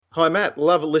Hi, Matt.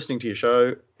 Love listening to your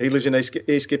show. He lives in East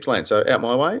Gippsland, so out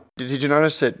my way. Did you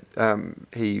notice that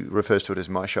he refers to it as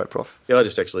my show, Prof? Yeah, I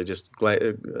just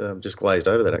glazed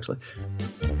over that, actually.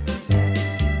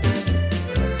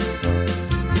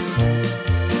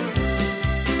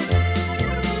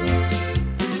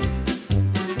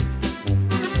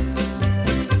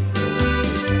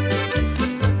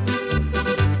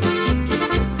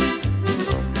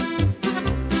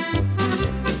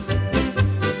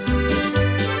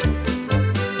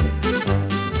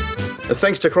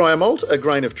 Thanks to Cryer Malt, a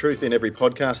grain of truth in every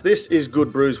podcast. This is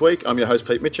Good Brews Week. I'm your host,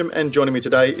 Pete Mitchum, and joining me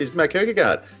today is Matt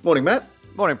Kierkegaard. Morning, Matt.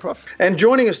 Morning, Prof. And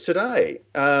joining us today,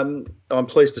 I'm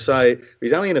pleased to say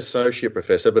he's only an associate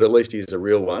professor, but at least he's a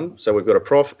real one. So we've got a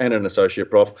prof and an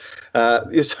associate prof.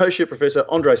 The associate professor,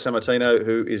 Andre Sammartino,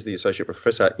 who is the associate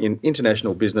professor in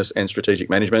international business and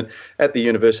strategic management at the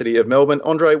University of Melbourne.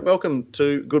 Andre, welcome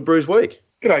to Good Brews Week.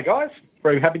 G'day, guys.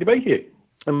 Very happy to be here.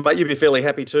 But you'd be fairly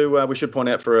happy too. We should point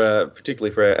out, particularly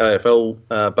for our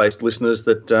AFL-based listeners,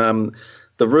 that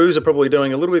the Roos are probably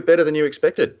doing a little bit better than you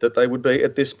expected that they would be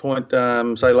at this point,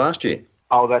 say, last year.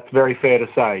 Oh, that's very fair to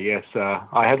say, yes.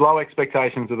 I had low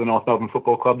expectations of the North Melbourne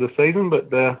Football Club this season,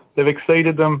 but they've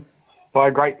exceeded them by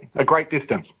a great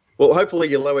distance. Well, hopefully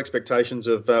your low expectations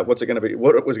of what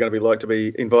it was going to be like to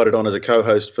be invited on as a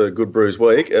co-host for Good Brews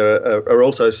Week are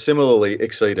also similarly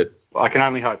exceeded. I can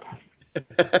only hope.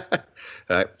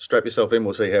 All right, strap yourself in.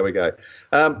 We'll see how we go.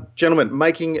 Gentlemen,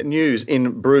 making news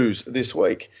in brews this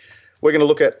week. We're going to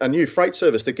look at a new freight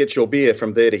service that gets your beer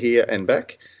from there to here and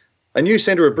back. A new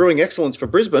centre of brewing excellence for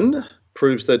Brisbane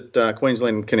proves that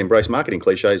Queensland can embrace marketing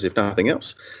cliches if nothing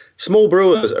else. Small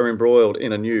brewers are embroiled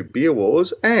in a new beer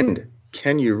wars. And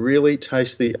can you really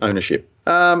taste the ownership?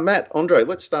 Matt, Andre,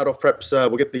 let's start off. Perhaps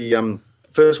we'll get the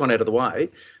first one out of the way.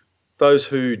 Those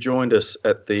who joined us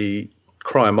at the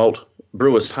Cryer Malt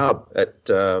Brewers Hub at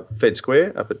Fed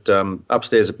Square, up at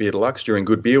upstairs at Beer Deluxe during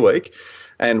Good Beer Week,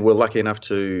 and were lucky enough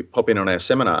to pop in on our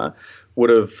seminar, would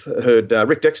have heard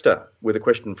Rick Dexter with a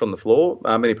question from the floor.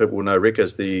 Many people will know Rick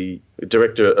as the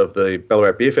director of the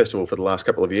Ballarat Beer Festival for the last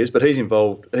couple of years, but he's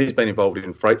been involved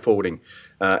in freight forwarding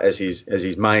as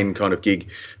his main kind of gig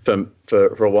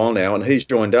for a while now, and he's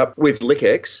joined up with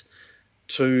LickX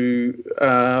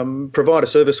to provide a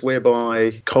service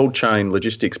whereby cold chain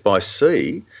logistics by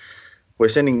sea.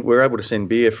 We're able to send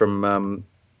beer from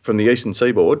the eastern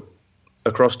seaboard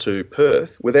across to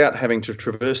Perth without having to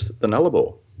traverse the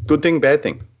Nullarbor. Good thing, bad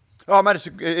thing? Oh, mate,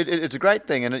 it's a great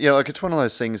thing, and it's one of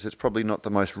those things that's probably not the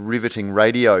most riveting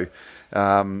radio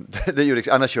that you'd,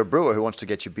 unless you're a brewer who wants to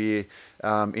get your beer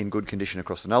in good condition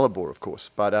across the Nullarbor, of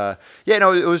course. But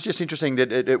it was just interesting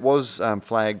that it was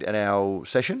flagged at our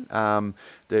session.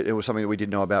 That it was something that we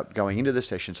didn't know about going into the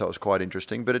session, so it was quite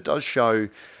interesting. But it does show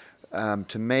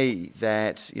to me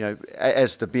that,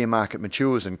 as the beer market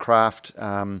matures and craft,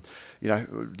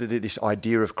 this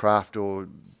idea of craft or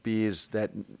beers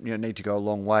that need to go a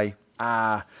long way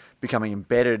are becoming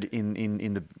embedded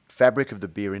in the fabric of the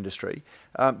beer industry,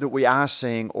 that we are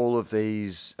seeing all of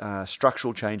these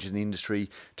structural changes in the industry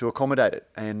to accommodate it.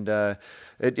 And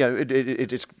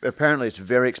it's apparently it's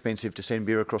very expensive to send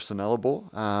beer across the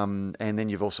Nullarbor, and then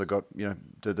you've also got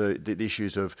the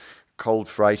issues of cold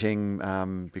freighting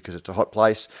because it's a hot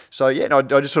place. So I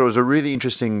just thought it was a really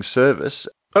interesting service.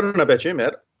 I don't know about you,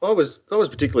 Matt. I was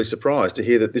particularly surprised to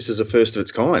hear that this is a first of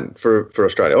its kind for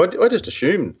Australia. I just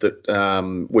assumed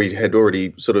that we had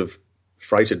already sort of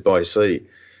freighted by sea,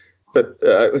 but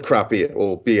craft beer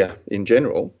or beer in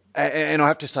general. And I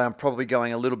have to say, I'm probably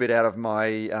going a little bit out of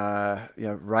my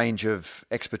range of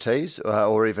expertise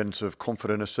or even sort of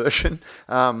confident assertion,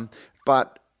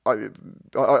 but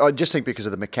I just think because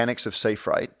of the mechanics of sea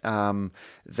freight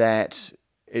that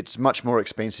it's much more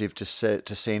expensive to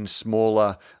send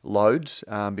smaller loads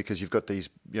because you've got these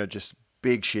just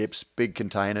big ships, big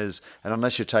containers, and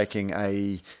unless you're taking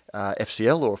a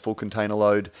FCL or a full container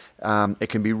load, it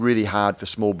can be really hard for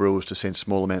small brewers to send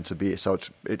small amounts of beer. So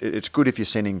it's good if you're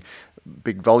sending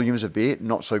big volumes of beer,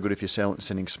 not so good if you're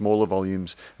sending smaller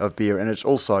volumes of beer, and it's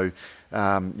also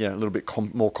a little bit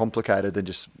more complicated than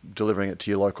just delivering it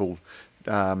to your local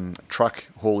truck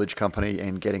haulage company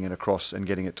and getting it across and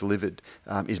getting it delivered,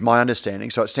 is my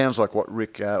understanding. So it sounds like what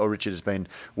Rick or Richard has been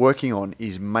working on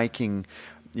is making,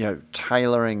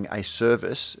 tailoring a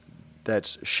service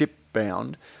that's ship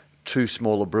bound to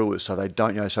smaller brewers, so they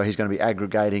don't, so he's going to be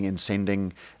aggregating and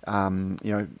sending,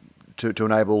 to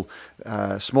enable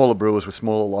smaller brewers with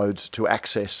smaller loads to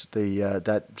access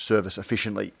that service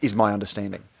efficiently, is my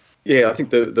understanding. Yeah, I think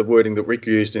the wording that Rick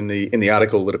used in the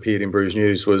article that appeared in Brews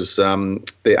News was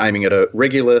they're aiming at a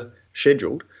regular,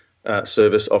 scheduled,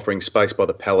 service offering space by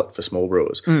the pallet for small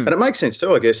brewers. And it makes sense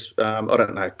too, I guess. I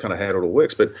don't know kind of how it all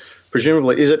works, but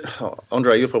presumably, is it,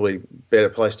 Andre, you're probably better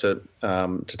placed to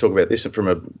talk about this from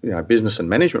a business and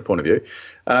management point of view.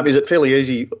 Is it fairly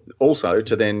easy also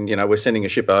to then, we're sending a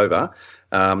ship over,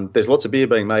 there's lots of beer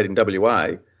being made in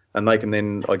WA, and they can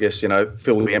then, I guess,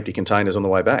 fill the empty containers on the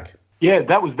way back? Yeah,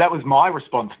 that was my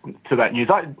response to that news.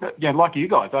 Like you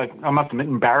guys, I must admit,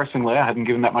 embarrassingly, I hadn't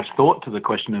given that much thought to the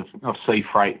question of sea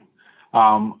freight.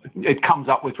 It comes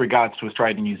up with regards to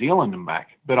Australia and New Zealand and back,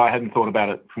 but I hadn't thought about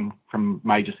it from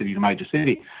major city to major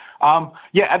city.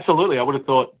 Yeah, absolutely. I would have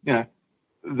thought,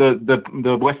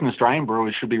 the Western Australian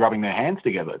brewers should be rubbing their hands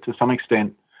together to some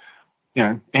extent.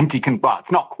 Empty but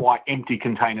it's not quite empty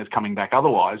containers coming back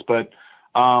otherwise, but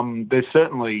there's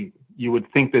certainly, you would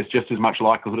think there's just as much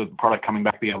likelihood of the product coming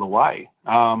back the other way.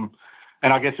 And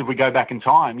I guess if we go back in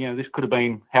time, this could have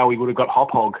been how we would have got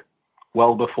Hop Hog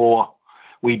well before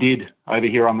we did over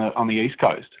here on the East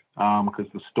Coast, because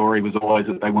the story was always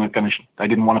that they weren't going to, they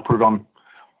didn't want to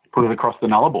put it across the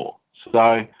Nullarbor.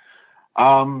 So,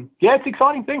 yeah, it's an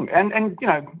exciting thing. And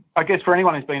I guess for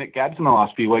anyone who's been at Gabs in the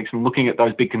last few weeks and looking at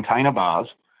those big container bars,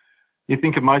 you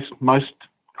think of most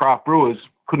craft brewers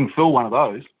couldn't fill one of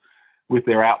those with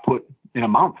their output in a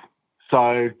month.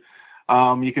 So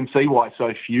you can see why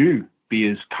so few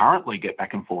beers currently get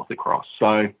back and forth across.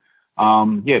 So,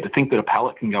 to think that a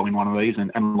pallet can go in one of these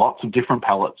and lots of different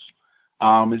pallets,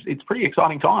 it's pretty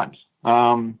exciting times.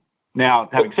 Now,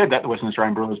 having said that, the Western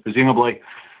Australian brewers presumably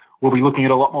will be looking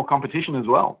at a lot more competition as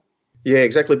well. Yeah,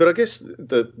 exactly. But I guess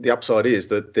the upside is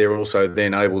that they're also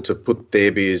then able to put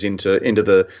their beers into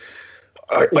the.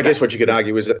 I guess what you could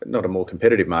argue is not a more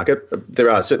competitive market. There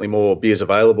are certainly more beers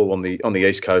available on the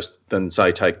East Coast than,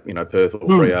 say, take Perth or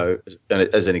Freo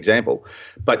as an example.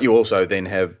 But you also then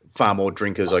have far more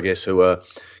drinkers, I guess, who are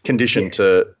conditioned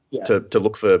to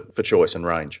look for choice and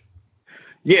range.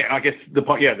 Yeah, I guess the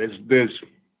point. Yeah, there's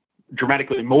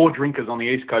dramatically more drinkers on the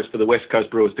East Coast for the West Coast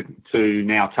brewers to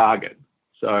now target.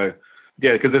 So.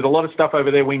 Yeah, because there's a lot of stuff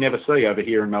over there we never see over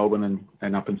here in Melbourne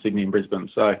and up in Sydney and Brisbane.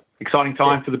 So exciting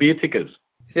time for the beer tickers.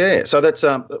 Yeah, so that's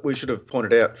we should have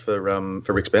pointed out for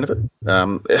Rick's benefit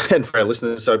and for our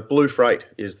listeners. So Blue Freight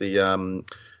is the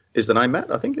name,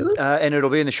 Matt, I think, is it? And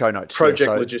it'll be in the show notes. Project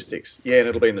Logistics. Yeah, and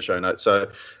it'll be in the show notes. So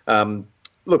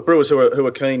look, brewers who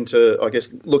are keen to, I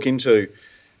guess, look into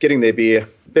getting their beer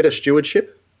better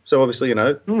stewardship. So obviously,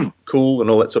 cool and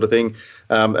all that sort of thing,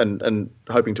 and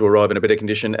hoping to arrive in a better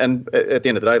condition. And at the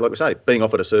end of the day, like we say, being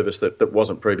offered a service that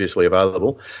wasn't previously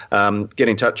available, get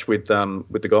in touch with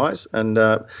the guys, and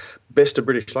best of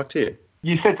British luck to you.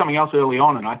 You said something else early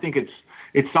on, and I think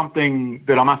it's something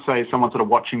that I must say, as someone sort of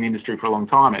watching the industry for a long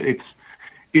time, it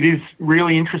is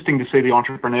really interesting to see the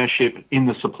entrepreneurship in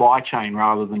the supply chain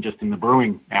rather than just in the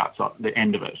brewing outside the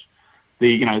end of it.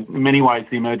 In many ways,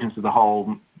 the emergence of the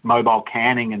whole mobile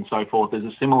canning and so forth is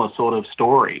a similar sort of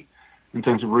story in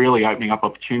terms of really opening up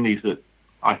opportunities that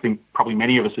I think probably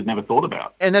many of us had never thought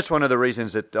about. And that's one of the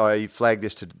reasons that I flagged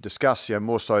this to discuss,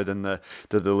 more so than the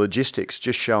logistics,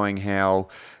 just showing how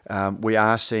we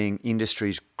are seeing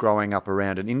industries growing up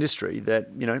around an industry that,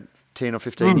 10 or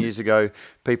 15 years ago,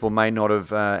 people may not have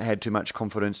had too much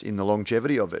confidence in the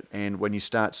longevity of it. And when you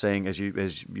start seeing, as you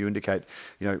indicate,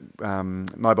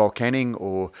 mobile canning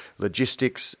or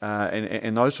logistics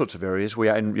and those sorts of areas, we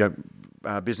are in,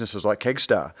 businesses like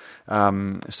Kegstar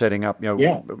setting up,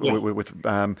 with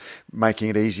making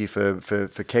it easy for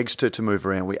kegs to move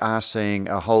around. We are seeing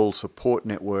a whole support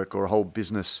network or a whole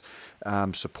business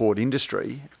support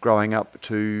industry growing up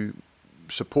to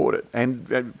support it.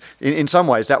 And in some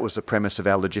ways, that was the premise of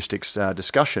our logistics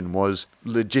discussion, was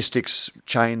logistics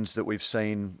chains that we've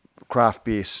seen craft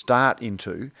beer start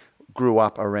into grew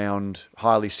up around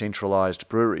highly centralised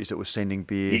breweries that were sending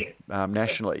beer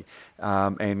nationally.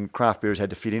 And craft beers had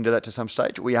to fit into that to some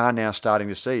stage. We are now starting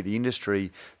to see the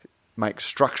industry make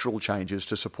structural changes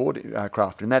to support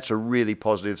craft, and that's a really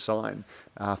positive sign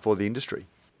for the industry.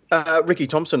 Ricky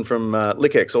Thompson from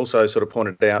Lickex also sort of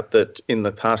pointed out that in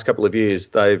the past couple of years,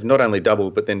 they've not only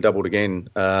doubled, but then doubled again,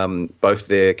 both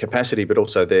their capacity, but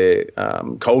also their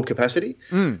cold capacity.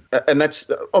 And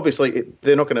that's obviously,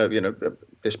 they're not going to,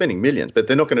 they're spending millions, but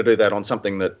they're not going to do that on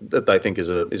something that they think is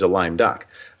a lame duck.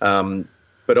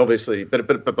 But obviously,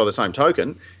 but by the same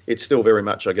token, it still very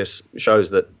much, I guess, shows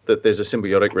that there's a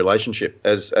symbiotic relationship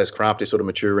as craft is sort of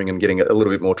maturing and getting a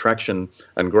little bit more traction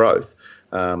and growth.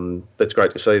 That's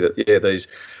great to see that, these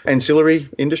ancillary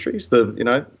industries,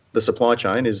 the supply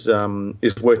chain is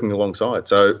working alongside.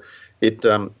 So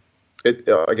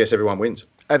I guess everyone wins.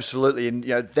 Absolutely, and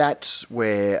that's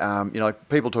where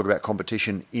people talk about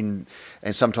competition and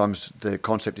sometimes the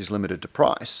concept is limited to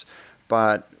price,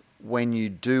 but when you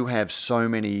do have so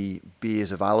many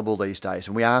beers available these days,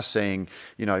 and we are seeing,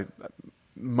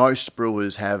 most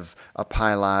brewers have a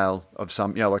pale ale of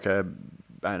some, like an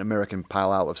American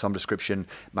pale ale of some description,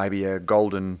 maybe a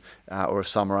golden or a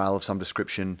summer ale of some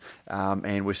description,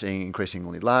 and we're seeing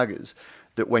increasingly lagers.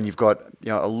 That when you've got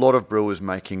a lot of brewers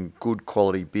making good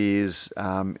quality beers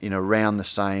in around the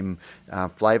same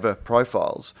flavour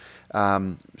profiles,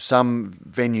 some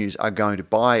venues are going to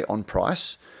buy on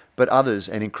price, but others,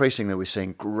 and increasingly we're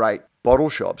seeing great bottle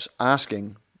shops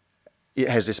asking,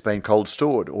 has this been cold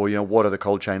stored? Or, what are the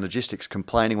cold chain logistics?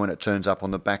 Complaining when it turns up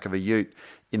on the back of a ute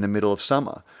in the middle of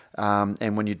summer.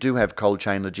 And when you do have cold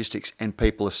chain logistics and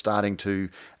people are starting to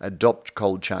adopt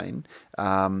cold chain,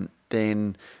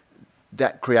 then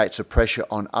that creates a pressure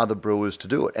on other brewers to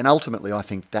do it. And ultimately, I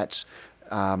think that's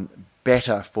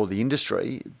better for the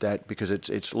industry, that because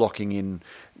it's locking in,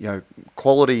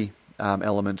 quality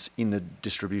elements in the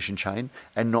distribution chain,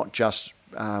 and not just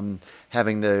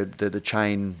having the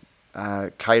chain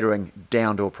catering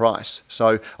down to a price.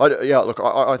 So,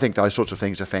 I think those sorts of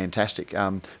things are fantastic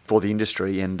for the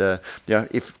industry. And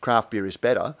if craft beer is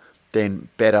better, then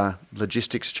better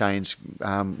logistics chains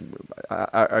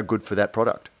are good for that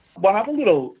product. One other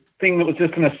little thing that was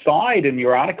just an aside in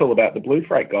your article about the Blue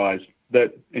Freight guys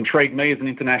that intrigued me as an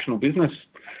international business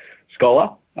scholar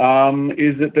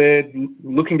is that they're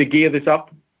looking to gear this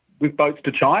up with boats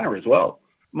to China as well.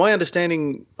 My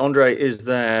understanding, Andre, is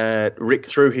that Rick,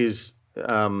 through his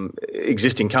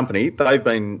existing company, they've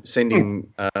been sending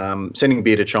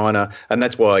beer to China, and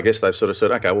that's why I guess they've sort of said,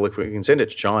 okay, well, if we can send it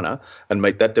to China and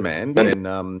meet that demand,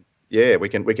 then we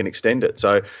can extend it.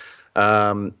 So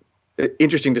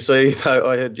interesting to see. Though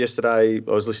I heard yesterday,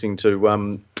 I was listening to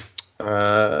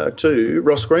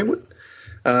Ross Greenwood.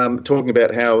 Talking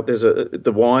about how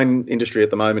the wine industry at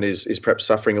the moment is perhaps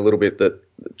suffering a little bit, that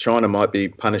China might be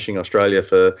punishing Australia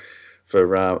for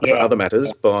other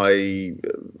matters by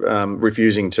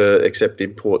refusing to accept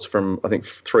imports from, I think,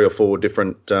 3 or 4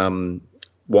 different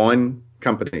wine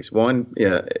companies,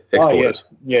 exporters.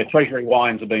 Oh, yeah. Treasury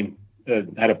Wines have been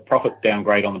had a profit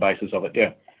downgrade on the basis of it.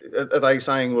 Yeah. Are they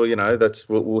saying, well,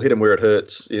 we'll hit them where it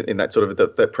hurts in that sort of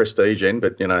that prestige end,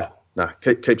 but no,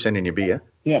 keep sending your beer.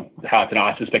 Yeah, hard to know.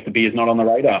 I suspect the beer's not on the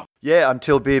radar. Yeah,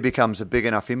 until beer becomes a big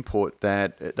enough import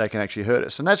that they can actually hurt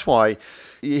us. And that's why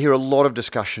you hear a lot of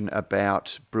discussion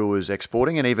about brewers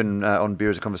exporting. And even on Beer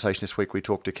as a Conversation this week, we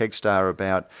talked to Kegstar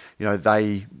about,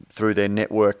 they, through their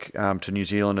network to New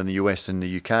Zealand and the US and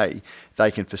the UK,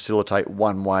 they can facilitate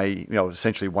one-way,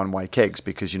 essentially one-way kegs,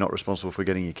 because you're not responsible for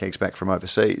getting your kegs back from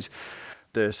overseas.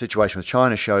 The situation with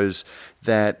China shows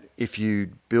that if you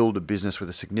build a business with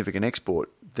a significant export,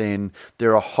 then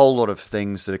there are a whole lot of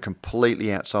things that are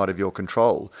completely outside of your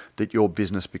control that your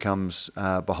business becomes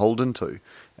beholden to,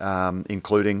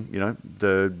 including,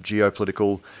 the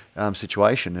geopolitical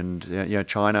situation. And,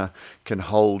 China can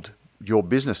hold your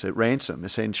business at ransom,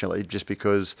 essentially, just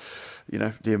because,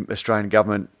 the Australian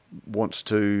government wants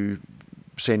to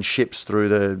send ships through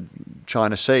the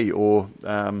China Sea, or,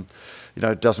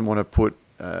 doesn't want to put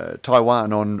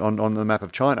Taiwan on the map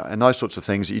of China, and those sorts of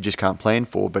things that you just can't plan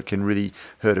for, but can really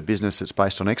hurt a business that's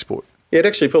based on export. Yeah, it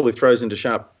actually probably throws into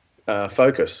sharp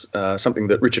focus something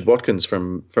that Richard Watkins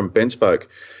from BentSpoke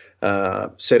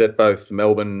said at both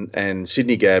Melbourne and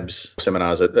Sydney Gabs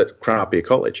seminars at Craft Beer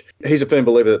College. He's a firm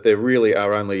believer that there really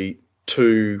are only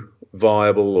 2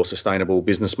 viable or sustainable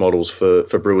business models for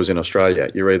brewers in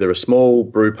Australia. You're either a small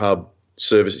brew pub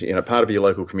service, part of your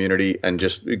local community and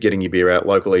just getting your beer out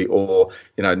locally, or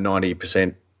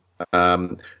 90%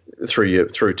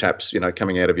 through taps,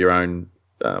 coming out of your own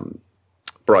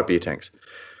bright beer tanks.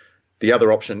 The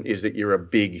other option is that you're a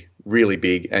big, really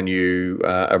big, and you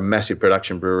are a massive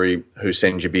production brewery who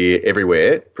sends your beer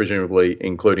everywhere, presumably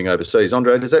including overseas.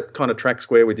 Andre, does that kind of track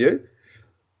square with you?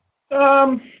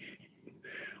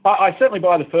 I certainly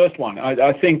buy the first one.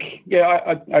 I think,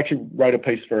 I actually wrote a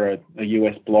piece for a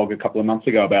US blog a couple of months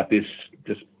ago about this,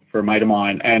 just for a mate of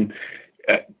mine. And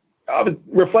I was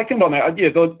reflecting on that. I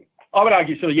would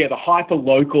argue the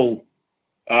hyper-local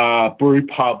brew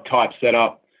pub type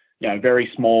setup,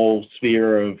 very small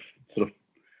sphere of sort of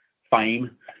fame,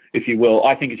 if you will,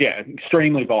 I think is, an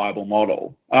extremely viable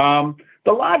model.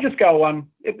 The larger scale one,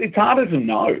 it's harder to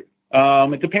know.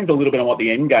 It depends a little bit on what the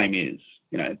end game is.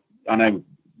 I know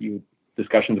you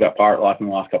discussions about Pirate Life in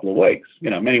the last couple of weeks.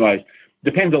 In many ways,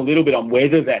 depends a little bit on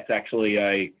whether that's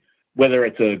actually whether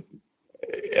it's a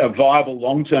viable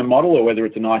long-term model, or whether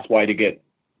it's a nice way to get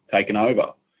taken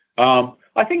over.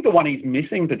 I think the one he's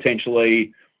missing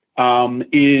potentially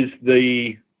is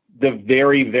the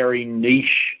very, very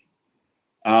niche,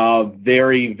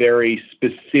 very, very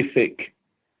specific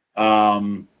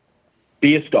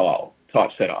beer style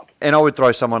type setup. And I would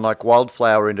throw someone like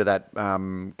Wildflower into that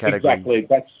category. Exactly.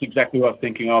 That's exactly what I was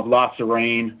thinking of. La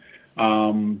Serene,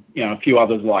 a few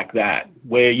others like that,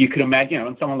 where you could imagine,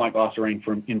 and someone like La Serene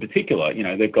in particular,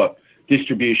 they've got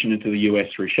distribution into the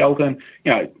US through Shelton.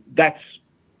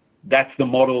 That's the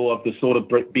model of the sort of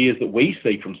beers that we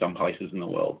see from some places in the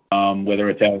world, whether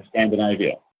it's out of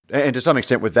Scandinavia. And to some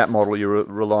extent with that model, you're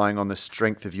relying on the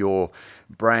strength of your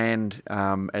brand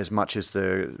as much as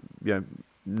the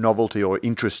novelty or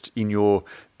interest in your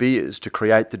beers to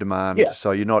create the demand. Yeah.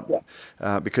 So you're not,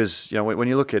 because, when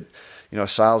you look at, a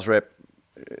sales rep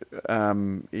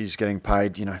is getting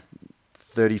paid,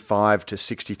 35 to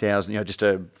 60,000, just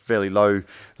a fairly low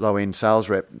end sales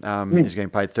rep is getting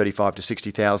paid 35 to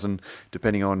 60,000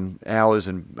 depending on hours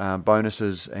and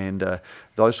bonuses and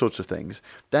those sorts of things.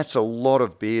 That's a lot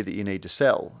of beer that you need to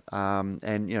sell,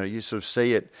 and you sort of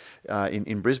see it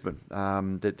in Brisbane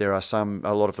that there are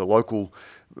a lot of the local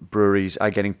breweries are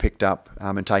getting picked up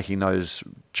and taking those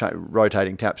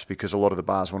rotating taps because a lot of the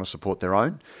bars want to support their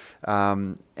own,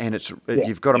 and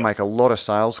you've got to make a lot of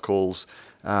sales calls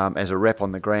as a rep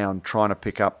on the ground trying to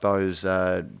pick up those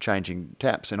changing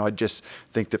taps. And I just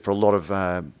think that for a lot of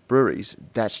breweries,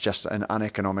 that's just an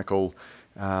uneconomical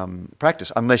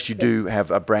practice, unless you do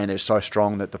have a brand that's so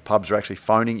strong that the pubs are actually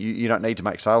phoning you. You don't need to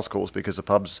make sales calls because the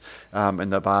pubs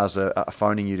and the bars are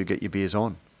phoning you to get your beers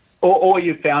on. Or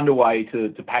you've found a way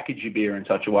to package your beer in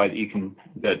such a way that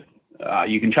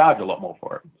you can charge a lot more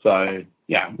for it. So,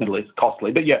 middle is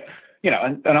costly. But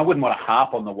and I wouldn't want to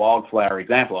harp on the Wildflower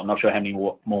example. I'm not sure how many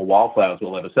more Wildflowers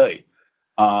we'll ever see.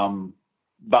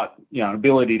 But,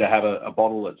 ability to have a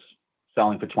bottle that's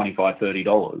selling for $25,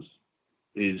 $30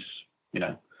 is,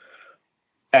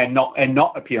 and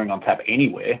not appearing on tap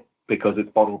anywhere because it's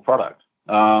bottled product,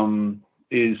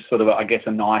 is sort of, I guess,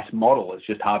 a nice model. It's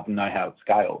just hard to know how it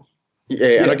scales.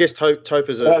 Yeah, and I guess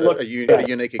Topher's a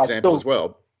unique example as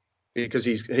well, because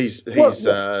he's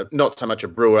not so much a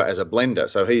brewer as a blender,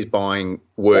 so he's buying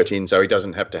wort in, so he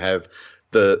doesn't have to have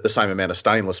the same amount of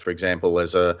stainless, for example,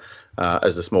 as the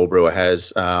small brewer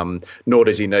has. Nor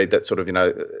does he need that sort of,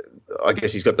 I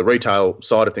guess he's got the retail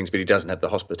side of things, but he doesn't have the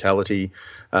hospitality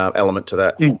element to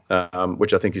that,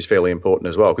 which I think is fairly important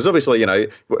as well. Because obviously, I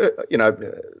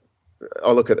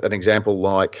look at an example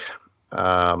like,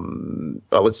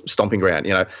 it's Stomping Ground.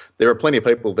 There are plenty of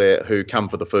people there who come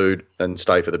for the food and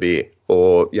stay for the beer,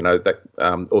 or the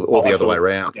other way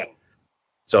around. Yeah.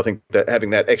 So I think that having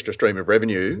that extra stream of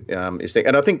revenue is thing.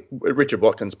 And I think Richard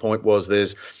Watkins' point was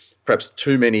there's perhaps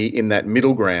too many in that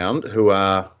middle ground who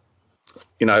are,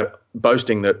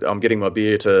 boasting that I'm getting my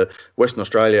beer to Western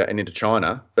Australia and into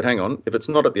China. But hang on, if it's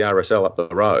not at the RSL up the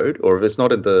road, or if it's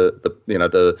not in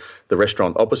the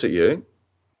restaurant opposite you,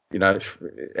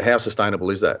 how sustainable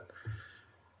is that?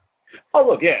 Oh,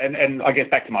 look, yeah, and I guess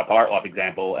back to my Pirate Life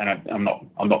example, and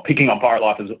I'm not picking on Pirate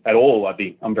Life at all.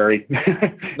 I'm very no,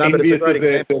 but it's a great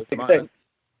example at the moment.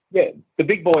 Yeah, the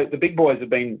big boys have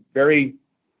been very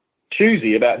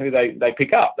choosy about who they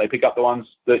pick up. They pick up the ones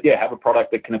that have a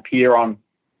product that can appear on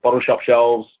bottle shop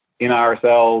shelves, in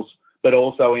RSLs, but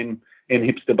also in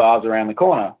hipster bars around the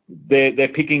corner. They're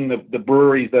picking the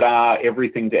breweries that are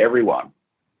everything to everyone.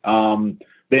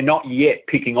 They're not yet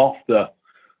picking off the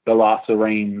La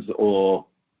Serenes or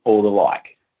the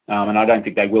like, and I don't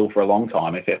think they will for a long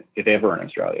time, if ever, in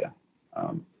Australia.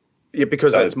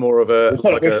 Because that's more of a.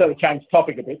 We've sort of changed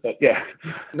topic a bit, but yeah.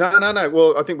 No.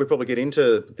 Well, I think we'll probably get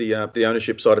into the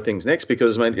ownership side of things next,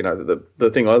 because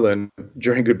the thing I learned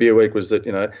during Good Beer Week was that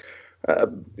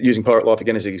using Pirate Life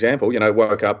again as an example,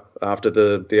 woke up after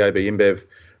the AB InBev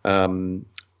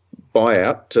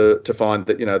buyout to find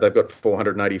that they've got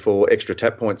 484 extra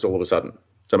tap points all of a sudden.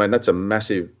 So that's a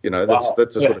massive, that's the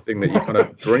sort of thing that you kind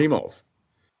of dream of.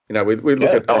 We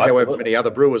look at however many other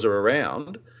brewers are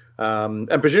around,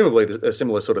 and presumably a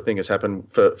similar sort of thing has happened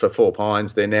for Four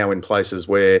Pines. They're now in places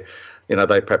where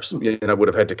they perhaps would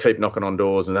have had to keep knocking on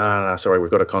doors and sorry,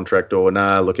 we've got a contract, or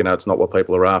look, it's not what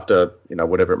people are after,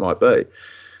 whatever it might be.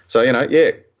 So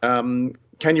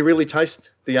can you really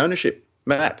taste the ownership?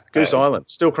 Matt, Goose Island,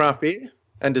 still craft beer,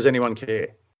 and does anyone care?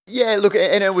 Yeah, look,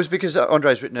 and it was because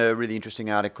Andre's written a really interesting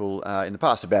article in the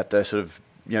past about the sort of,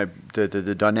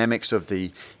 the dynamics of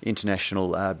the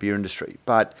international beer industry.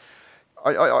 But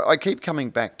I keep coming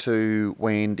back to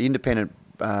when the independent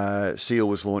seal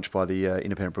was launched by the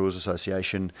Independent Brewers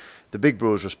Association. The big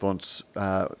brewers' response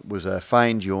was a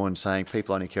feigned yawn saying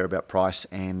people only care about price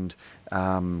and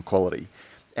quality.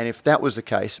 And if that was the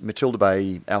case, Matilda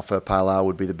Bay Alpha Pale Ale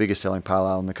would be the biggest selling pale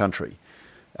ale in the country,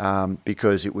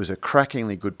 because it was a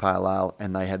crackingly good pale ale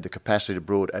and they had the capacity to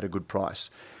brew it at a good price.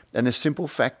 And the simple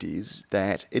fact is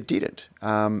that it didn't.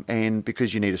 And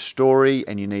because you need a story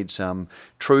and you need some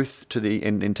truth to the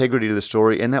and integrity to the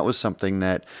story, and that was something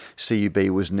that CUB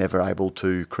was never able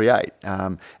to create.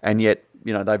 And yet,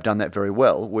 they've done that very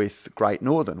well with Great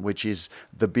Northern, which is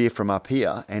the beer from up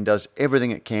here and does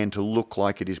everything it can to look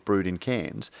like it is brewed in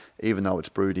cans, even though it's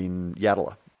brewed in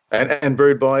Yatala. And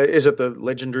brewed by, is it the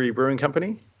legendary brewing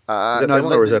company? Is that no,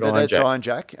 them, or is that Iron that's Jack? Iron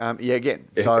Jack. Again.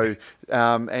 Yeah. So,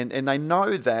 and they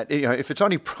know that if it's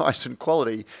only price and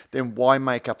quality, then why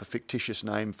make up a fictitious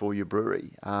name for your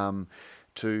brewery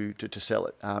to sell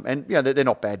it? And they're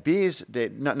not bad beers. They're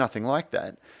nothing like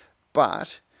that,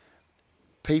 but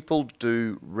people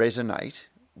do resonate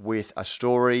with a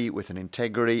story, with an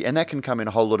integrity, and that can come in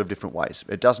a whole lot of different ways.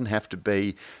 It doesn't have to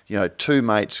be, two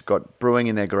mates got brewing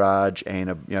in their garage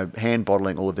and hand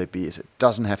bottling all of their beers. It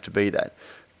doesn't have to be that.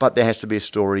 But there has to be a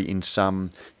story in some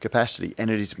capacity.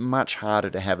 And it is much harder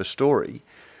to have a story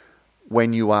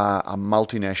when you are a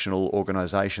multinational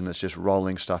organisation that's just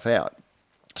rolling stuff out.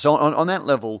 So on that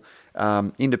level,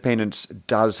 independence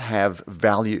does have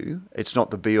value. It's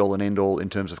not the be-all and end-all in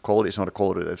terms of quality. It's not a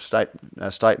qualitative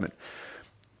statement.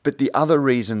 But the other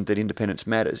reason that independence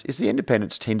matters is the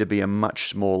independents tend to be a much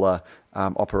smaller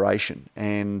operation.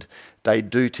 And they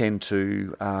do tend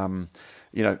to,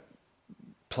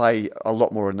 play a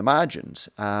lot more in the margins.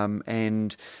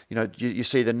 And you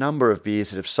see the number of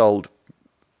beers that have sold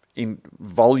in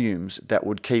volumes that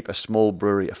would keep a small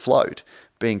brewery afloat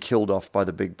being killed off by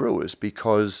the big brewers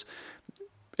because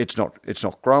it's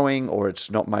not growing or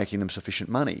it's not making them sufficient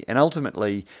money. And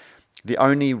ultimately, the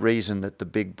only reason that the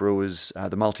big brewers,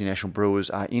 the multinational brewers,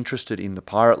 are interested in the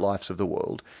Pirate Lifes of the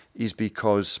world is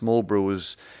because small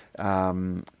brewers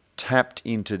tapped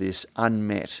into this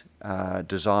unmet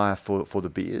desire for the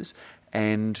beers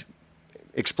and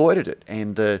exploited it.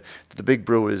 And the big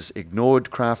brewers ignored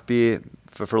craft beer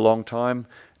for a long time.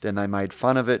 Then they made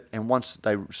fun of it. And once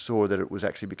they saw that it was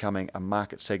actually becoming a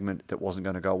market segment that wasn't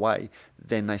going to go away,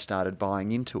 then they started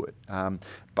buying into it.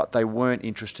 But they weren't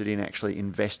interested in actually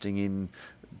investing in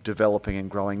developing and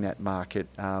growing that market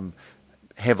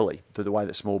heavily the way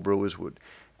that small brewers would.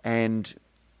 And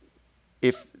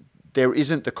if there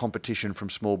isn't the competition from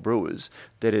small brewers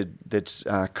that's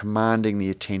commanding the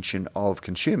attention of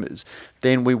consumers,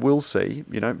 then we will see,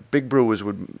 big brewers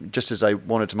would, just as they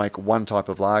wanted to make one type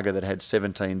of lager that had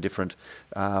 17 different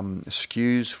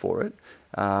SKUs for it,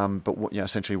 but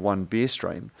essentially one beer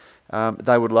stream,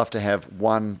 they would love to have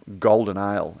one golden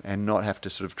ale and not have to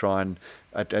sort of try and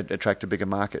attract a bigger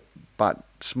market. But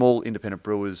small independent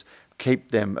brewers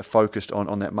keep them focused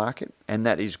on that market, and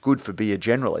that is good for beer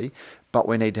generally, but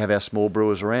we need to have our small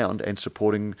brewers around, and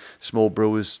supporting small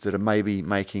brewers that are maybe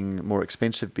making more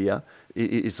expensive beer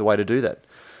is the way to do that.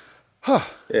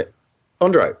 Yeah.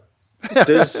 Andre,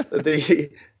 does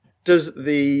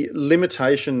the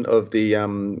limitation of the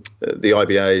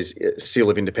IBA's seal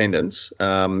of independence,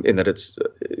 in that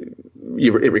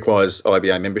it requires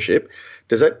IBA membership,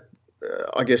 does that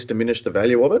diminish the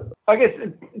value of it? I guess,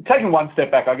 taking one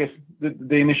step back, I guess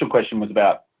the initial question was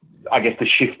about, the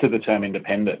shift to the term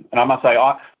independent. And I must say,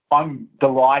 I'm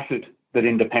delighted that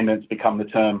independence become the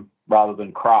term rather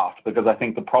than craft, because I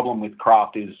think the problem with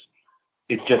craft is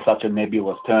it's just such a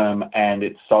nebulous term and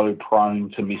it's so prone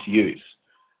to misuse.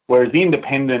 Whereas the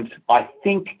independent, I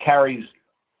think, carries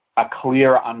a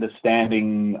clearer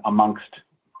understanding amongst,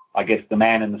 the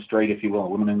man in the street, if you will, a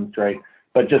woman in the street,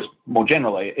 but just more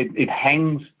generally, it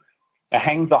hangs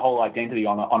the whole identity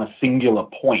on a singular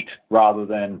point rather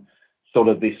than sort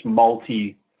of this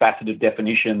multi-faceted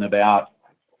definition about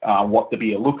what the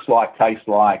beer looks like, tastes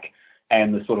like,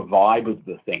 and the sort of vibe of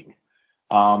the thing.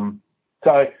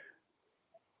 So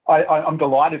I'm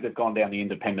delighted they've gone down the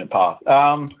independent path.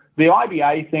 The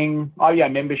IBA thing,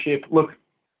 IBA membership, look,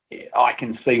 I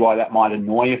can see why that might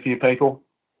annoy a few people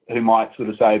who might sort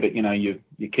of say, but you're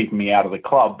keeping me out of the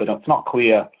club. But it's not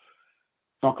clear.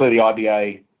 It's not clear the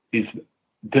IBA is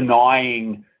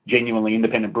denying genuinely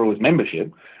independent brewers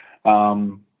membership.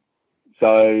 So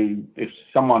if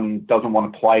someone doesn't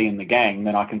want to play in the gang,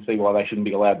 then I can see why they shouldn't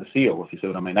be allowed the seal, if you see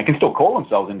what I mean. They can still call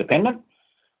themselves independent.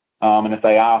 And if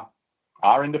they are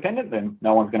independent, then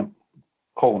no one's going to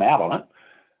call them out on it.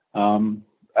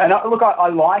 I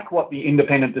like what the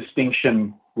independent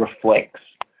distinction reflects.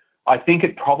 I think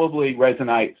it probably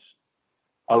resonates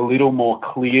a little more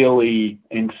clearly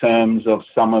in terms of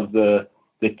some of the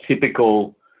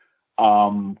typical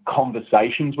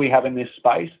conversations we have in this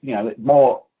space.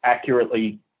 More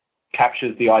accurately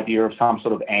captures the idea of some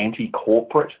sort of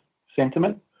anti-corporate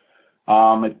sentiment.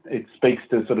 It speaks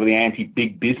to sort of the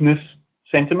anti-big business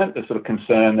sentiment, the sort of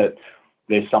concern that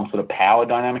there's some sort of power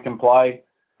dynamic in play.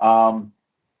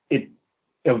 It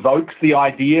evokes the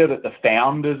idea that the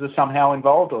founders are somehow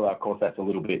involved, although, of course, that's a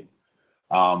little bit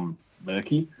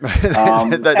murky.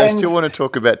 They still want to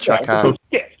talk about Chuck Hart.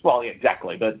 Yes, well, yeah,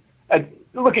 exactly. But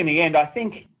look, in the end, I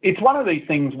think it's one of these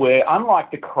things where,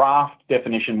 unlike the craft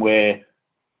definition where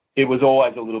it was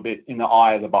always a little bit in the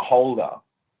eye of the beholder,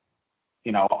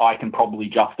 I can probably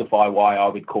justify why I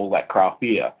would call that craft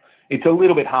beer. It's a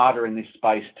little bit harder in this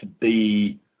space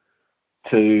to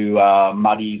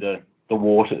muddy the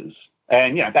waters.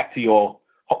 And, back to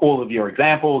all of your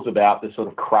examples about the sort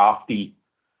of crafty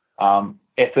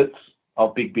efforts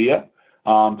of big beer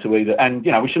to either, and,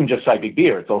 we shouldn't just say big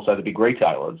beer, it's also the big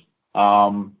retailers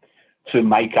to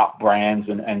make up brands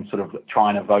and sort of try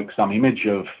and evoke some image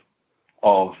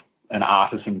of an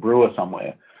artisan brewer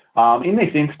somewhere. In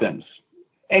this instance,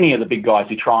 any of the big guys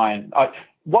who try and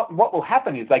what will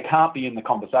happen is they can't be in the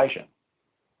conversation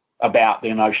about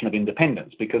the notion of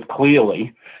independence because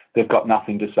clearly they've got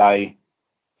nothing to say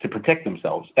to protect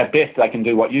themselves. At best, they can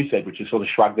do what you said, which is sort of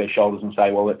shrug their shoulders and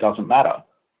say, well, it doesn't matter.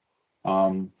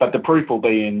 But the proof will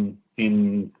be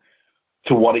in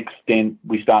to what extent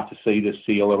we start to see the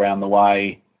seal around the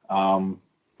way,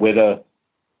 whether,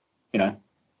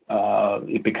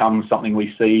 it becomes something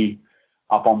we see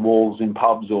up on walls in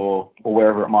pubs or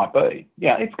wherever it might be.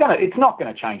 Yeah, it's not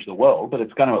going to change the world, but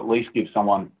it's going to at least give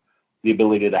someone the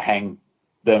ability to hang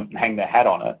their hat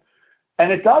on it.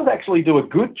 And it does actually do a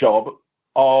good job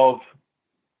of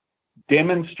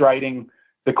demonstrating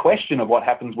the question of what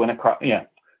happens when I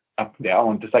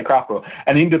wanted to say craft brewer,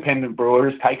 an independent brewer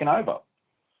is taken over,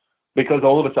 because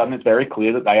all of a sudden it's very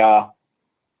clear that they are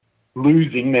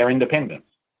losing their independence.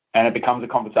 And it becomes a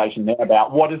conversation then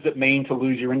about what does it mean to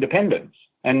lose your independence?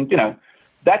 And,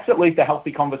 that's at least a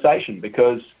healthy conversation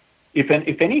because if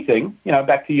anything,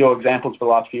 back to your examples for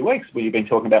the last few weeks where you've been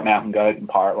talking about Mountain Goat and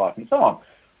Pirate Life and so on,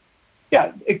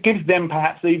 it gives them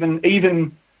perhaps even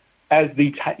as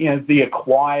the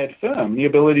acquired firm the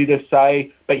ability to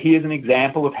say, but here's an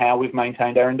example of how we've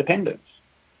maintained our independence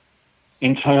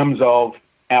in terms of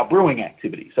our brewing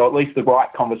activity. So at least the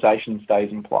right conversation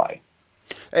stays in play.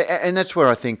 And that's where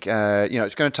I think,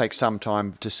 it's going to take some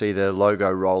time to see the logo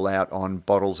roll out on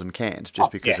bottles and cans just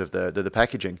because of the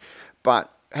packaging.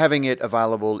 But having it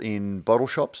available in bottle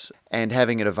shops and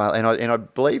having it available, and I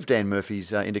believe Dan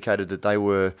Murphy's indicated that they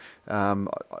were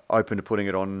open to putting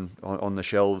it on the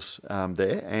shelves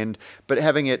there, but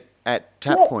having it at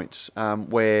tap points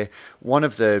where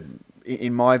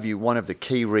in my view, one of the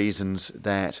key reasons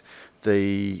that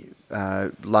the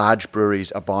large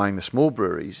breweries are buying the small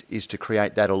breweries is to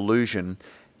create that illusion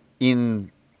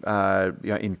in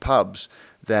pubs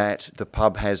that the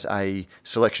pub has a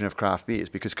selection of craft beers,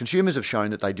 because consumers have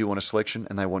shown that they do want a selection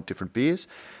and they want different beers,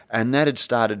 and that had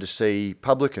started to see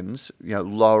publicans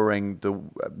lowering the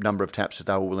number of taps that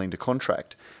they were willing to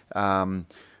contract,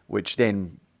 which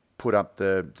then put up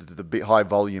the high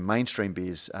volume mainstream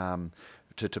beers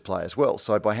to play as well.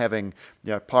 So by having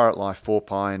Pirate Life, Four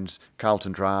Pines,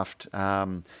 Carlton Draft,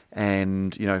 and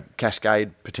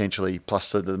Cascade potentially,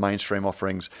 plus the mainstream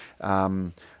offerings,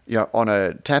 on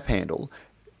a tap handle,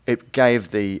 it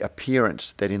gave the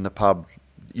appearance that in the pub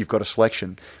you've got a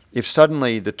selection. If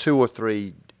suddenly the 2 or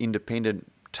 3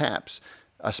 independent taps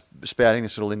are spouting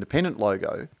this little independent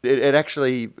logo, it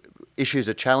actually issues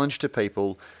a challenge to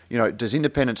people. Does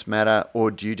independence matter,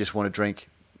 or do you just want to drink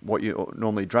what you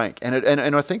normally drank?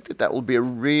 And I think that will be a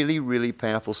really, really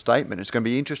powerful statement. It's going to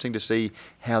be interesting to see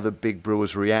how the big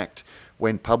brewers react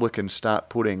when publicans start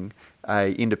putting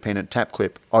a independent tap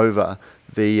clip over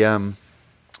the, on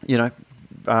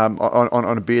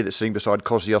a beer that's sitting beside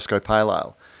Kosciuszko Pale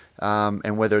Ale,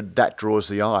 and whether that draws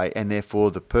the eye and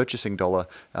therefore the purchasing dollar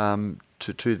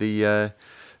to the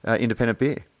independent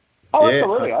beer. Oh,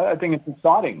 absolutely. I think it's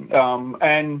exciting.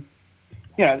 And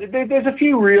there's a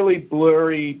few really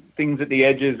blurry things at the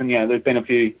edges, and there's been a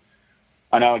few.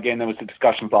 I know again there was a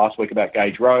discussion last week about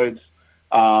Gage Roads,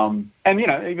 and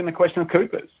even the question of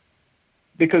Coopers,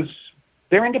 because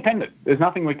they're independent. There's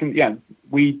nothing we can.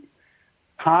 We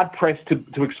hard pressed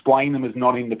to explain them as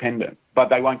not independent, but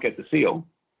they won't get the seal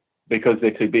because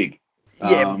they're too big.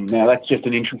 Now that's just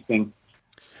an interesting.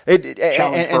 And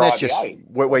that's just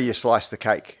where you slice the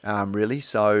cake, really.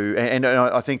 So, and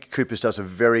I think Coopers does a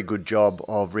very good job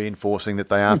of reinforcing that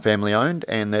they are family owned,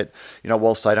 and that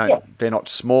whilst they're not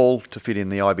small to fit in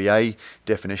the IBA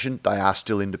definition, they are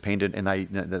still independent, and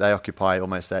they occupy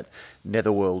almost that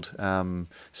netherworld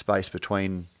space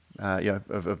between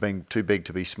of being too big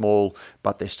to be small,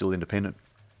 but they're still independent.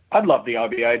 I'd love the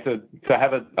IBA to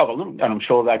have and I'm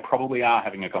sure they probably are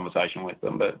having a conversation with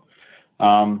them, but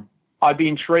I'd be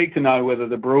intrigued to know whether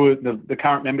the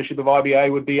current membership of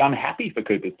IBA would be unhappy for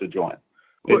Coopers to join.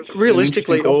 Well,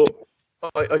 realistically, or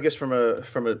I guess from a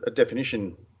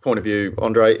definition point of view,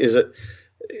 Andre, is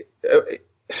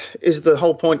the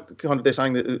whole point kind of they're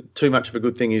saying that too much of a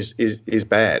good thing is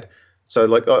bad? So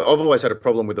like I've always had a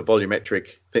problem with the volumetric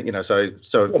thing,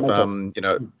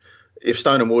 if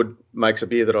Stone and Wood makes a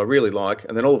beer that I really like,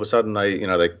 and then all of a sudden they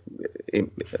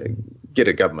get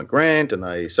a government grant and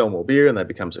they sell more beer and they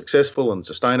become successful and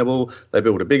sustainable, they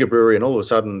build a bigger brewery, and all of a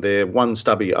sudden they're one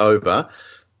stubby over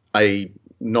a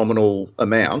nominal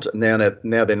amount. Now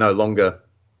they're no longer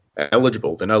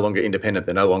eligible. They're no longer independent.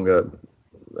 They're no longer.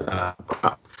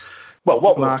 What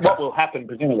will happen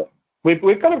presumably?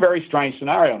 We've got a very strange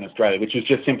scenario in Australia, which is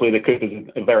just simply the Coopers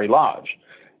are very large.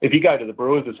 If you go to the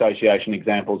Brewers Association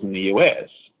examples in the US,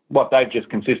 what they've just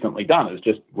consistently done is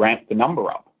just ramp the number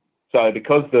up. So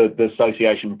because the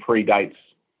association predates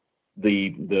the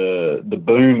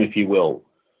boom, if you will,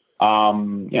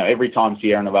 every time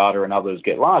Sierra Nevada and others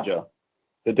get larger,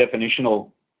 the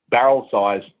definitional barrel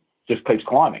size just keeps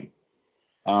climbing.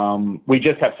 We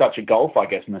just have such a gulf, I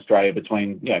guess, in Australia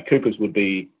between, Coopers would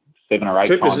be 7 or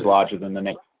 8 times larger than the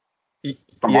next,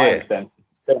 from my understanding,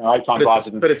 7 or 8 times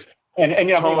larger than. But it's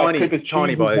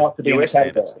tiny by US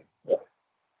standards.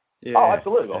 Yeah. Oh,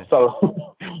 absolutely. Yeah.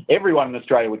 So everyone in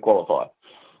Australia would qualify,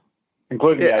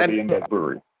 including the AB InBev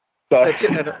brewery. So that's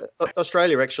it. And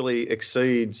Australia actually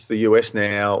exceeds the US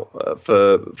now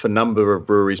for number of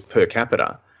breweries per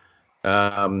capita.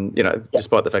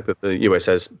 Despite the fact that the US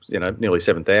has, nearly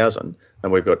 7,000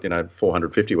 and we've got,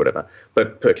 450, whatever.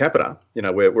 But per capita,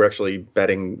 we're actually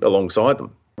batting alongside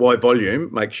them. Why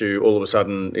volume makes you all of a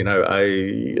sudden,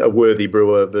 a worthy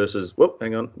brewer versus,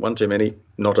 hang on, one too many,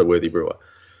 not a worthy brewer.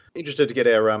 Interested to get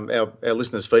our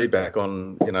listeners' feedback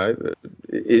on,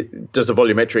 does the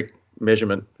volumetric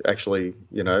measurement actually,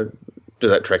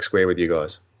 does that track square with you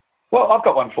guys? Well, I've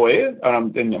got one for you,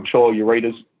 and I'm sure your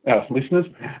readers, listeners,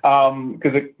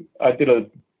 because I did a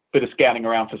bit of scouting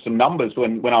around for some numbers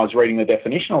when I was reading the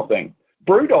definitional thing.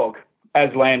 Brewdog,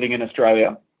 as landing in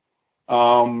Australia,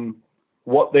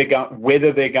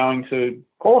 whether they're going to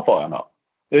qualify or not.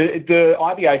 The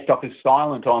IBA stuff is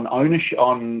silent on ownership,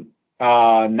 on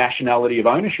nationality of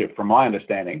ownership, from my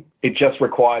understanding. It just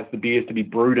requires the beers to be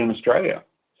brewed in Australia.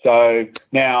 So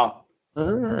now,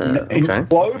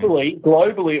 globally,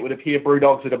 it would appear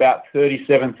Brewdog's at about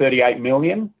 37, 38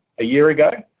 million a year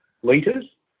ago litres,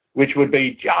 which would be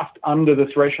just under the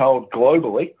threshold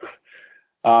globally.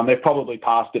 They've probably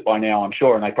passed it by now, I'm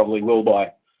sure, and they probably will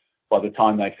by the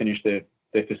time they finish their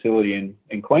facility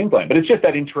in Queensland. But it's just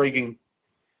that intriguing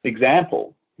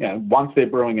example. Once they're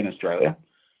brewing in Australia,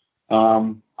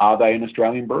 are they an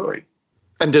Australian brewery?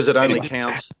 And does it only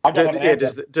count?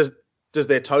 Does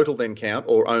their total then count,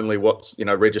 or only what's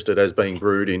registered as being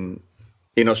brewed in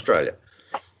Australia?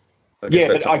 I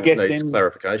guess needs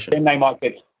clarification. Then they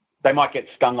might get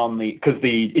stung on because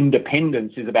the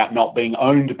independence is about not being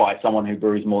owned by someone who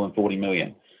brews more than 40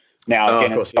 million. Now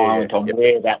again, it's silent on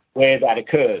where that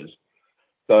occurs.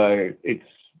 So it's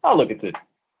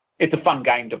a fun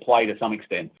game to play to some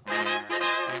extent.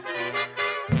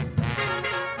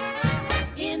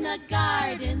 In a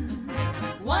garden,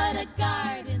 what a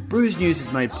garden. Brews News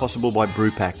is made possible by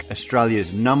Brewpack,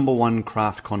 Australia's #1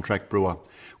 craft contract brewer.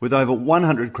 With over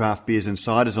 100 craft beers and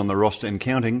ciders on the roster and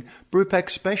counting, Brewpack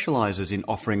specialises in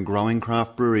offering growing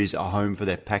craft breweries a home for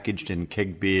their packaged and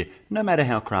kegged beer, no matter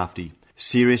how crafty.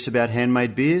 Serious about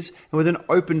handmade beers, and with an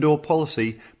open door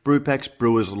policy, Brewpack's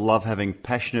brewers love having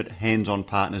passionate, hands-on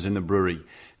partners in the brewery.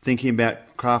 Thinking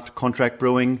about craft contract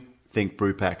brewing? Think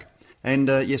Brewpack. And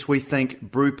yes, we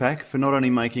thank Brewpack for not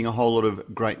only making a whole lot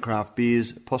of great craft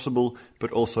beers possible, but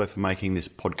also for making this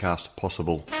podcast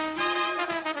possible.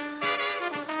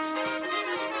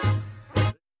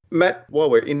 Matt, while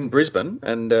we're in Brisbane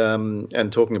and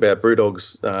talking about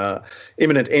Brewdog's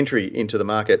imminent entry into the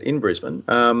market in Brisbane,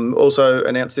 also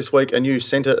announced this week a new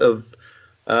centre of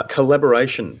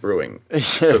collaboration brewing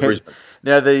for Brisbane.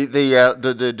 Now, the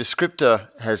descriptor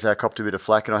has copped a bit of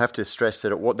flack, and I have to stress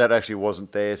that that actually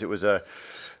wasn't theirs. It was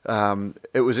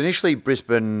initially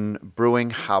Brisbane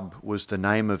Brewing Hub was the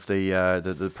name of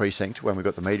the precinct when we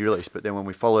got the media release, but then when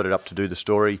we followed it up to do the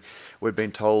story, we'd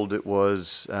been told it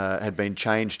was had been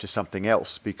changed to something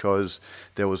else because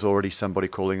there was already somebody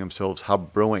calling themselves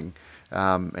Hub Brewing.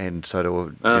 And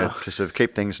so to sort of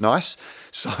keep things nice.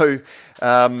 So,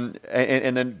 and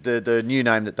then the new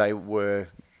name that they were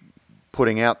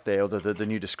putting out there, or the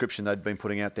new description they'd been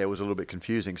putting out there was a little bit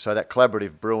confusing. So that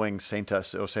collaborative brewing centre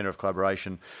or centre of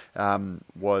collaboration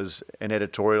was an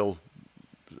editorial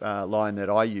line that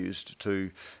I used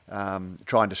to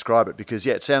try and describe it, because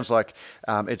it sounds like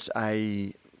it's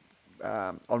a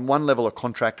on one level a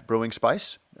contract brewing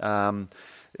space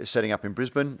setting up in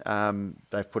Brisbane.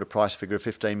 They've put a price figure of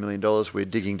 $15 million. We're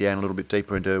digging down a little bit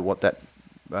deeper into what that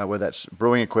whether that's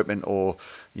brewing equipment or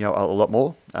a lot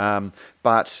more.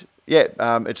 But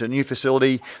it's a new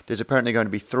facility. There's apparently going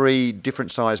to be 3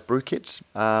 different size brew kits.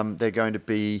 They're going to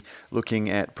be looking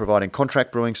at providing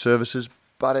contract brewing services,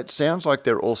 but it sounds like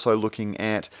they're also looking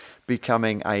at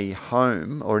becoming a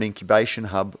home or an incubation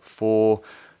hub for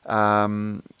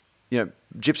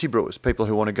gypsy brewers, people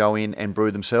who want to go in and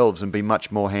brew themselves and be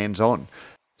much more hands-on.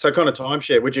 So kind of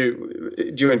timeshare,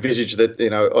 do you envisage that,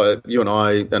 you and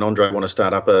I and Andre want to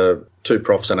start up a 2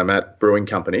 profs and a Matt brewing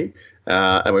company,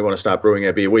 and we want to start brewing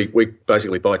our beer. We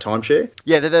basically buy timeshare?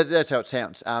 Yeah, that's how it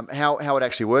sounds. How it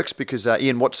actually works, because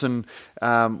Ian Watson,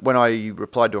 when I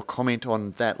replied to a comment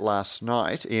on that last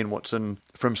night, Ian Watson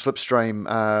from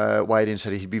Slipstream weighed in and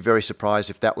said he'd be very surprised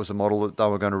if that was the model that they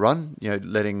were going to run,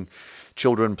 letting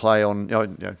children play on,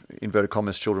 inverted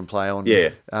commas, children play on,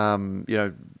 on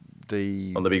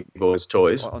the big boys'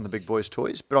 toys. On the big boys'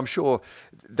 toys. But I'm sure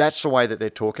that's the way that they're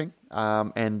talking,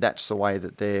 and that's the way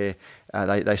that they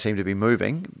seem to be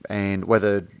moving. And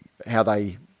how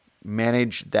they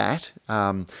manage that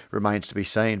remains to be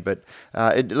seen. But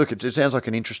it sounds like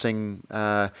an interesting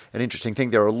thing.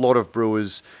 There are a lot of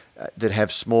brewers that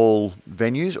have small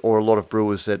venues, or a lot of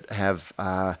brewers that have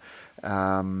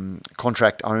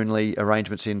contract-only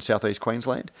arrangements in southeast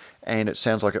Queensland, and it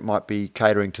sounds like it might be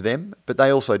catering to them. But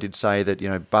they also did say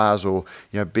that bars or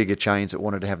bigger chains that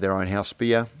wanted to have their own house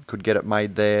beer could get it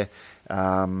made there.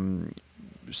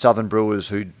 Southern brewers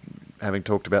who, having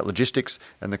talked about logistics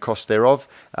and the cost thereof,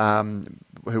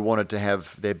 who wanted to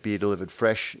have their beer delivered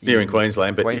fresh here in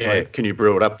Queensland, but can you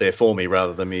brew it up there for me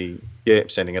rather than me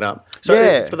sending it up?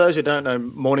 So for those who don't know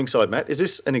Morningside, Matt, is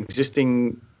this an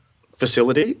existing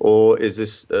facility, or is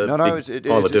this a big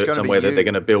pile of dirt somewhere that they're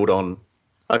going to build on?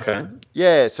 Okay.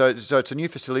 Yeah, so it's a new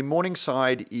facility.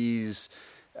 Morningside is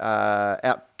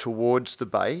out towards the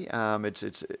bay.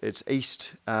 It's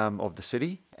east of the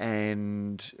city,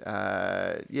 and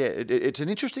it's an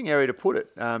interesting area to put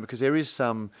it because there is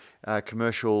some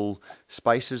commercial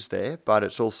spaces there, but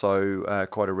it's also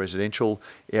quite a residential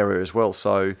area as well.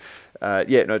 So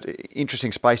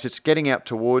interesting space. It's getting out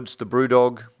towards the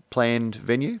Brewdog planned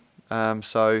venue.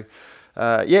 It's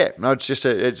just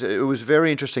it was very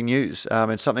interesting news.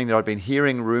 It's something that I'd been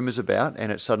hearing rumours about,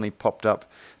 and it suddenly popped up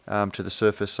to the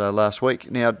surface last week.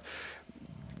 Now,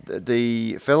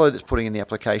 the fellow that's putting in the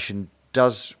application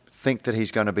does think that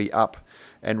he's going to be up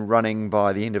and running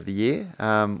by the end of the year.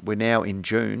 We're now in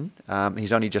June.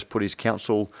 He's only just put his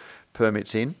council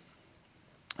permits in,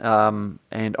 and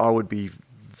I would be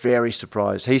very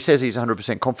surprised. He says he's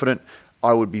 100% confident.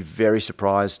 I would be very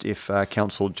surprised if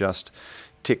council just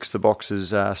ticks the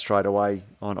boxes straight away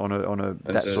on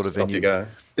that sort of venue. You go.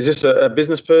 Is this a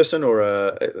business person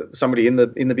or somebody in the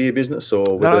beer businthis,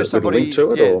 or with a link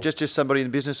to it? Yeah, just somebody in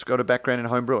the business, got a background in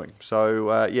home brewing. So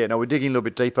we're digging a little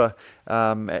bit deeper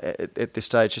at this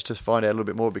stage just to find out a little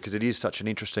bit more, because it is such an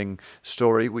interesting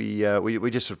story. We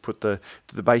just sort of put the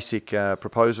basic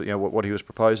proposal, what he was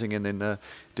proposing, and then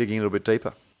digging a little bit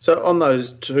deeper. So on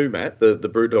those 2, Matt, the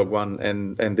Brewdog one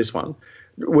and this one,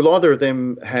 will either of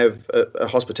them have a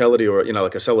hospitality or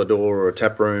like a cellar door or a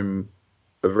tap room,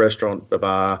 a restaurant, a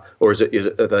bar, or are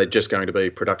they just going to be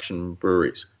production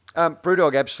breweries?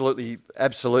 Brewdog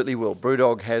absolutely will.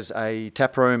 Brewdog has a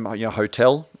tap room,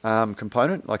 hotel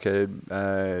component,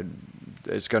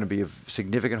 it's going to be a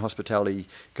significant hospitality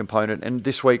component. And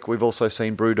this week we've also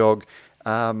seen Brewdog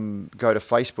go to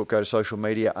Facebook, go to social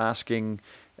media, asking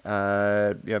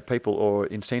people, or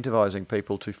incentivising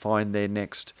people to find their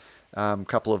next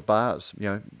couple of bars.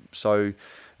 So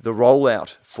the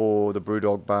rollout for the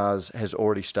Brewdog bars has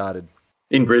already started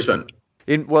in Brisbane.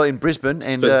 In Brisbane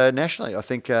and nationally, I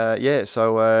think.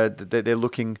 So they're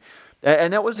looking,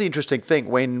 and that was the interesting thing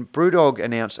when Brewdog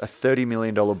announced a $30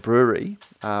 million brewery.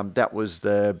 That was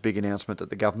the big announcement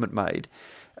that the government made.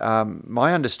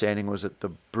 My understanding was that the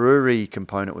brewery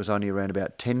component was only around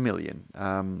about 10 million,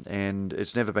 and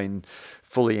it's never been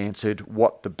fully answered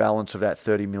what the balance of that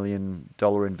 $30 million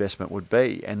investment would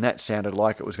be. And that sounded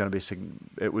like it was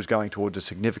going towards a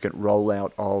significant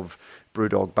rollout of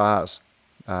Brewdog bars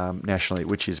nationally,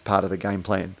 which is part of the game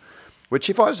plan. Which,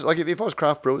 if I was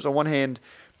craft brewers, on one hand,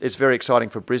 it's very exciting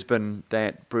for Brisbane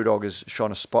that Brewdog has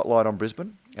shone a spotlight on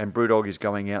Brisbane, and Brewdog is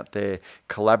going out there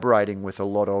collaborating with a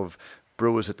lot of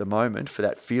brewers at the moment for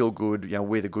that feel good,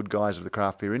 we're the good guys of the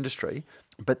craft beer industry.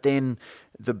 But then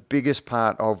the biggest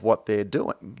part of what they're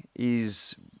doing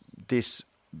is this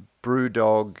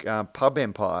BrewDog pub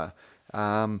empire.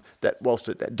 That whilst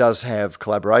it does have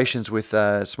collaborations with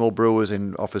small brewers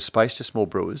and offers space to small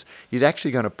brewers, is actually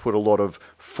going to put a lot of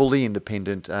fully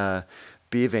independent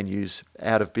beer venues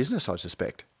out of business, I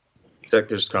suspect. Is that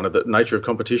just kind of the nature of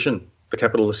competition, the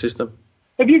capitalist system?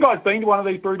 Have you guys been to one of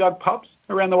these BrewDog pubs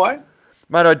around the way?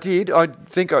 Mate, I did. I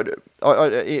think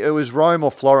it was Rome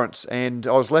or Florence, and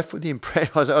I was left with the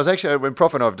impression. I was actually, when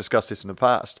Prof and I have discussed this in the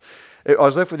past, I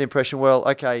was left with the impression, well,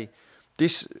 okay,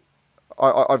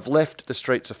 I've left the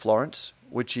streets of Florence,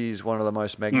 which is one of the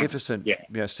most magnificent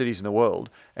cities in the world,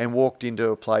 and walked into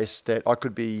a place that I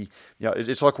could be,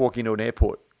 it's like walking into an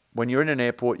airport. When you're in an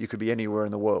airport, you could be anywhere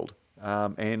in the world.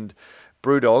 And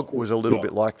BrewDog was a little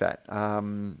bit like that.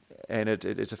 And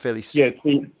it's a fairly... Yeah,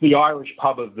 it's the Irish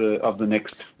pub of the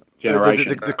next generation.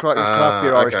 The craft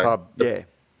beer Irish pub,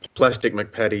 Plastic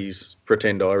McPaddy's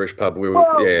pretend Irish pub.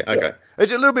 Okay.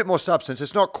 It's a little bit more substance.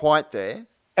 It's not quite there.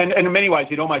 And in many ways,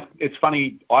 it's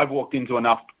funny, I've walked into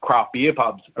enough craft beer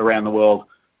pubs around the world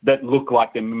that look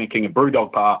like they're mimicking a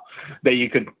BrewDog bar that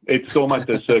it's almost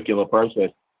a circular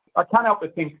process. I can't help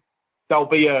but think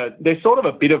they're sort of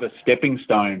a bit of a stepping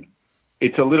stone.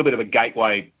 It's a little bit of a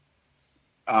gateway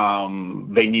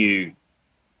venue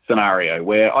scenario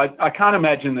where I can't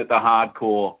imagine that the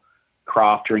hardcore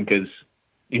craft drinkers,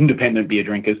 independent beer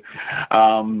drinkers,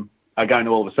 are going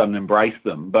to all of a sudden embrace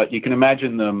them. But you can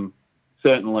imagine them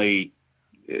certainly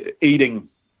eating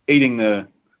the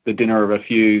dinner of a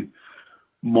few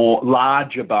more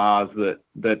larger bars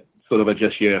that sort of are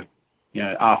just your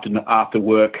after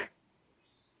work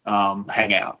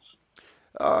hangouts.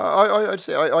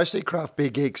 I see craft beer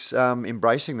geeks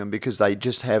embracing them because they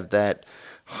just have that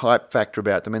hype factor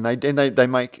about them, and they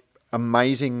make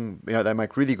amazing, they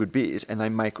make really good beers, and they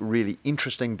make really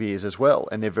interesting beers as well,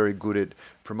 and they're very good at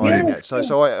promoting that.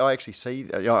 So I actually see,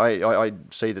 I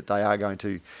see that they are going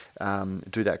to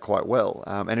do that quite well,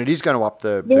 and it is going to up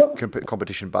the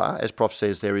competition bar. As Prof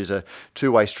says, there is a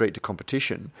two-way street to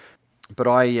competition, but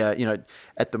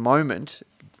at the moment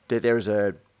there is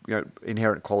a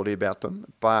inherent quality about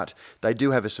them, but they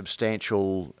do have a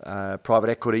substantial private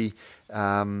equity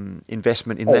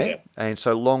investment in there. And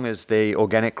so long as the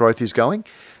organic growth is going,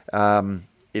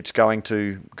 it's going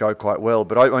to go quite well.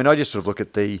 But I just sort of look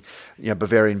at the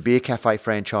Bavarian Beer Cafe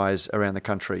franchise around the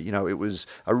country. It was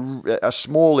a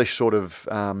smallish sort of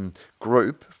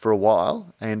group for a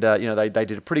while, and they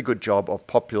did a pretty good job of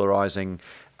popularising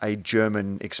a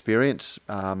German experience.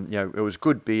 It was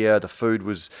good beer. The food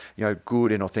was,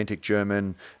 good and authentic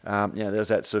German. There's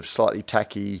that sort of slightly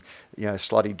tacky,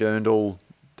 slutty dirndl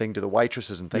thing to the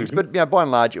waitresses and things. Mm-hmm. But by and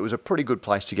large, it was a pretty good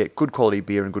place to get good quality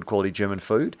beer and good quality German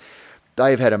food.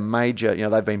 They've had a major,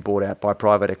 they've been bought out by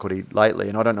private equity lately,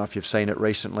 and I don't know if you've seen it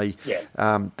recently.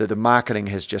 Yeah. The marketing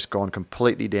has just gone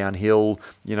completely downhill.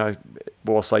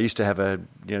 Whilst they used to have a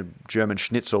German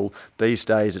schnitzel, these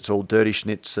days it's all dirty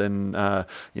schnitz and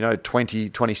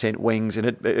 20-cent wings, and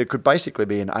it could basically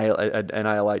be an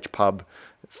ALH pub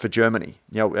for Germany.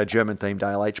 A German themed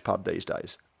ALH pub these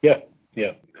days. Yeah.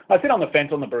 I sit on the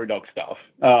fence on the BrewDog stuff.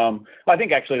 I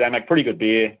think actually they make pretty good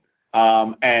beer.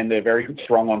 And they're very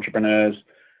strong entrepreneurs.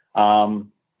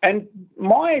 And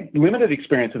my limited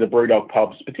experience of the BrewDog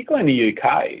pubs, particularly in the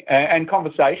UK, and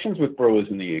conversations with brewers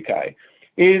in the UK,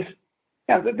 is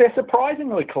they're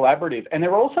surprisingly collaborative, and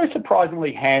they're also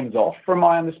surprisingly hands-off, from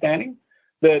my understanding.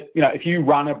 That if you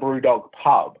run a BrewDog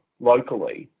pub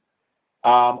locally,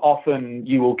 often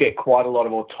you will get quite a lot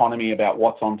of autonomy about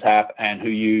what's on tap and who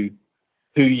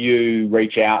you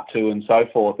reach out to and so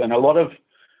forth. And a lot of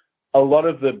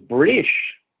the British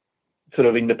sort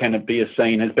of independent beer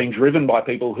scene has been driven by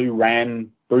people who ran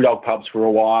BrewDog pubs for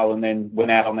a while and then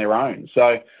went out on their own.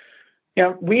 So,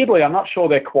 weirdly, I'm not sure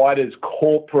they're quite as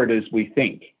corporate as we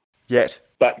think. Yet.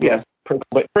 But, proof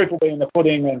will be in the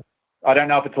pudding, and I don't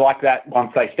know if it's like that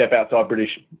once they step outside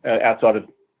of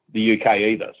the UK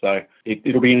either. So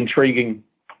it'll be an intriguing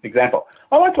example.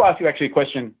 I'd like to ask you actually a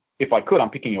question, if I could. I'm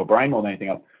picking your brain more than anything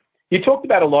else. You talked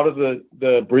about a lot of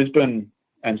the Brisbane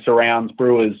and surrounds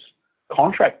brewers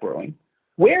contract brewing.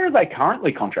 Where are they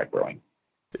currently contract brewing?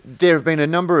 There have been a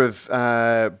number of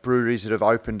breweries that have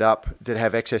opened up that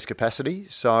have excess capacity.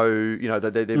 So,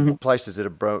 they're places that are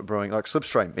brewing, like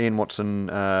Slipstream. Ian Watson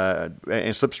and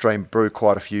Slipstream brew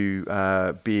quite a few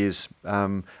beers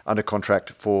under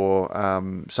contract for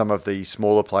some of the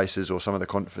smaller places or some of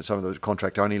the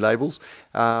contract-only labels.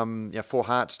 Four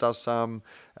Hearts does some.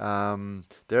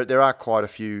 There are quite a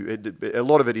few. A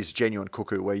lot of it is genuine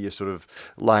cuckoo, where you're sort of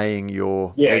laying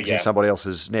your eggs in somebody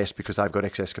else's nest because they've got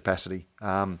excess capacity.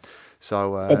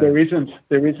 But there isn't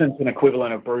an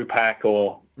equivalent of brew pack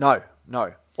or no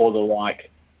or the like.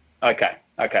 Okay,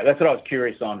 that's what I was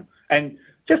curious on, and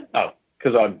just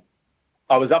because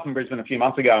I was up in Brisbane a few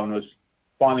months ago and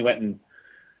finally went and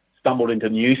stumbled into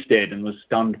Newstead and was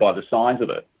stunned by the size of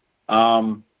it.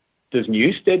 Does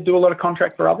Newstead do a lot of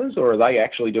contract for others, or are they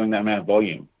actually doing that amount of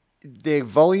volume? Their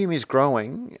volume is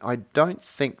growing. I don't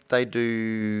think they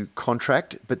do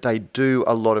contract, but they do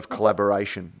a lot of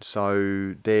collaboration.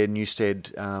 So their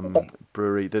Newstead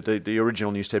brewery, the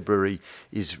original Newstead brewery,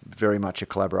 is very much a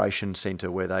collaboration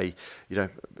centre where they,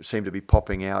 seem to be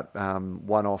popping out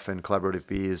one-off and collaborative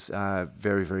beers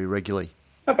very, very regularly.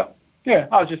 Okay. Yeah,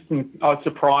 I was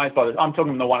surprised by this. I'm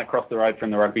talking the one across the road from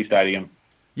the rugby stadium.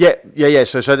 Yeah.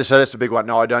 So that's a big one.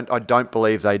 No, I don't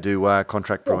believe they do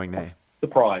contract brewing there.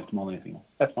 Surprised more than anything else.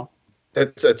 That's fine.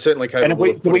 It's certainly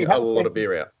capable of putting a lot of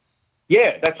beer out.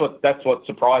 Yeah, that's what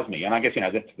surprised me. And I guess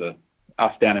that's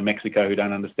us down in Mexico who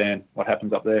don't understand what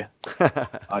happens up there.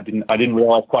 I didn't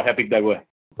realise quite how big they were.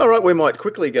 All right, we might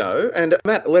quickly go. And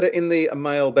Matt, letter in the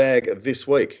mailbag this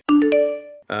week.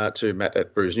 To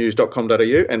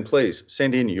matt@brewsnews.com.au, and please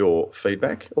send in your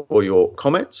feedback or your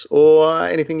comments or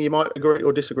anything you might agree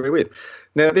or disagree with.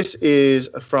 Now, this is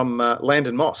from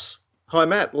Landon Moss. Hi,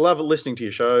 Matt. Love listening to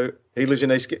your show. He lives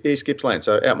in East Gippsland,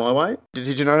 so out my way.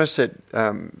 Did you notice that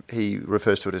he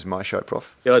refers to it as my show,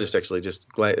 Prof? Yeah, I just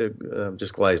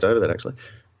glazed over that, actually.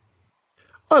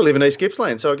 I live in East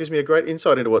Gippsland, so it gives me a great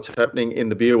insight into what's happening in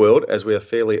the beer world, as we are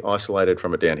fairly isolated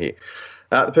from it down here.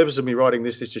 The purpose of me writing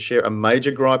this is to share a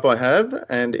major gripe I have,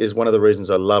 and is one of the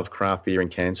reasons I love craft beer in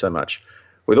cans so much.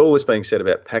 With all this being said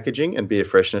about packaging and beer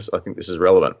freshness, I think this is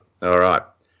relevant. All right.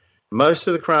 Most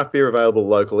of the craft beer available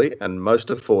locally and most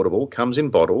affordable comes in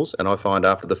bottles, and I find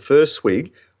after the first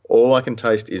swig, all I can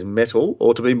taste is metal,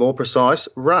 or to be more precise,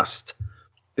 rust.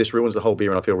 This ruins the whole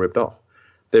beer and I feel ripped off.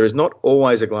 There is not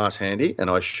always a glass handy, and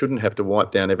I shouldn't have to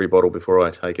wipe down every bottle before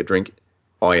I take a drink.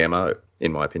 IMO,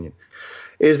 in my opinion.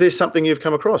 Is this something you've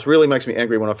come across? Really makes me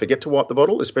angry when I forget to wipe the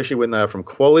bottle, especially when they are from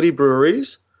quality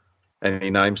breweries, and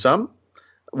he named some.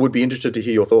 Would be interested to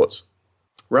hear your thoughts.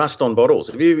 Rust on bottles.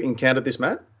 Have you encountered this,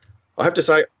 Matt? I have to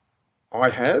say, I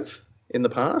have in the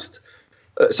past.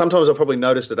 Sometimes I've probably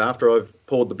noticed it after I've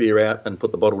poured the beer out and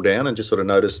put the bottle down, and just sort of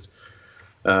noticed,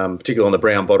 particularly on the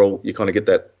brown bottle, you kind of get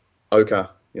that ochre,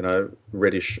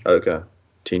 reddish ochre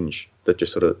tinge that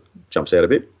just sort of jumps out a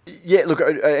bit. Yeah, look,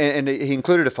 and he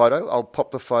included a photo. I'll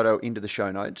pop the photo into the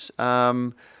show notes.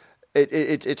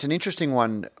 It's an interesting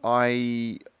one.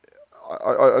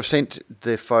 I've sent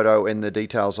the photo and the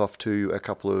details off to a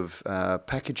couple of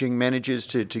packaging managers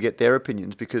to get their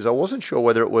opinions, because I wasn't sure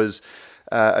whether it was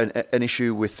an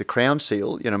issue with the crown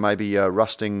seal, maybe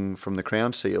rusting from the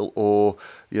crown seal, or,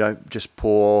 just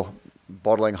poor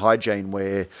bottling hygiene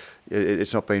where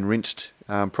it's not been rinsed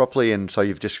properly, and so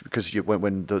you've just, because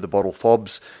when the bottle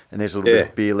fobs and there's a little bit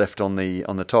of beer left on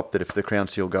the top, that if the crown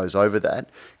seal goes over that,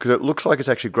 because it looks like it's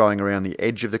actually growing around the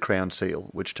edge of the crown seal,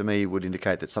 which to me would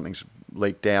indicate that something's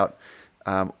leaked out,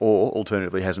 or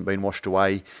alternatively hasn't been washed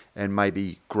away and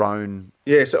maybe grown.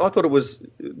 Yeah, so I thought it was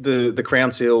the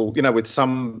crown seal. With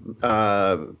some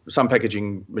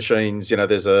packaging machines,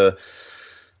 there's a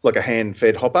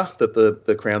hand-fed hopper that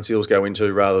the crown seals go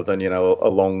into, rather than, a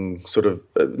long sort of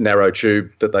narrow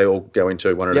tube that they all go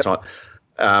into one at a time.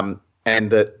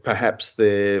 And that perhaps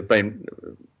they've been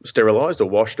sterilised or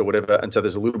washed or whatever, and so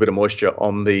there's a little bit of moisture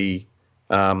on the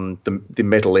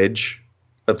metal edge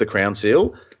of the crown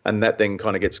seal, and that then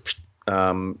kind of gets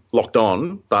locked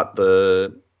on, but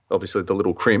obviously the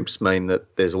little crimps mean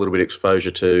that there's a little bit of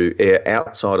exposure to air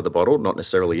outside of the bottle, not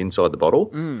necessarily inside the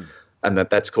bottle, and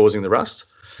that's causing the rust.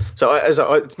 So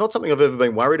it's not something I've ever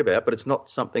been worried about, but it's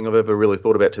not something I've ever really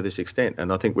thought about to this extent,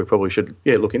 and I think we probably should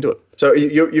look into it. So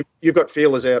you've got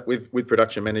feelers out with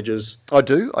production managers. I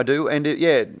do, and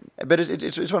but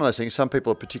it's one of those things. Some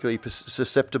people are particularly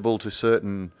susceptible to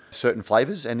certain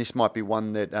flavours, and this might be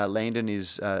one that Landon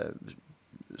is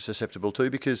susceptible to,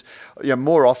 because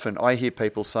more often I hear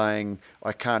people saying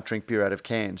I can't drink beer out of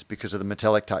cans because of the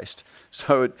metallic taste.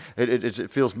 So it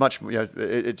feels much,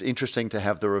 it's interesting to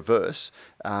have the reverse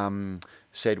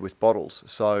said with bottles.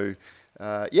 So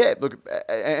look,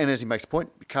 and as he makes the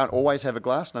point, you can't always have a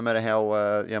glass, no matter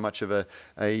how much of a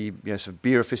sort of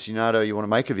beer aficionado you want to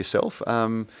make of yourself.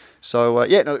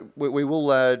 We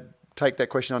will take that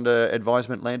question under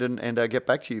advisement, Landon, and get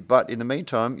back to you. But in the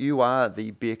meantime, you are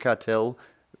the Beer Cartel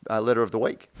letter of the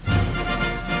week.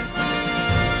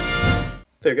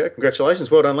 There you go.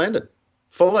 Congratulations. Well done, Landon.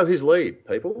 follow his lead,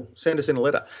 people. Send us in a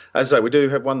letter. As I say, we do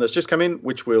have one that's just come in,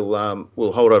 which we'll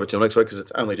hold over till next week because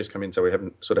it's only just come in, so we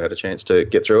haven't sort of had a chance to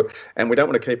get through it. And we don't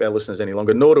want to keep our listeners any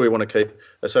longer, nor do we want to keep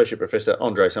Associate Professor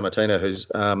Andre Sammartino, who's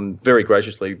very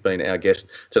graciously been our guest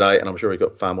today, and I'm sure he's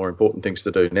got far more important things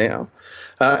to do now.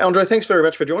 Andre, thanks very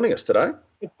much for joining us today.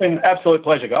 It's been an absolute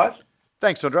pleasure, guys.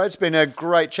 Thanks, Andre. It's been a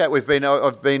great chat.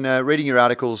 I've been reading your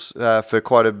articles for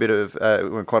quite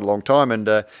a long time, and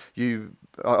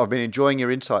I've been enjoying your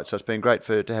insights. So it's been great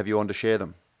to have you on to share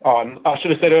them. Oh, I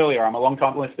should have said earlier, I'm a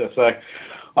long-time listener, so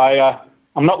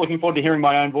I'm not looking forward to hearing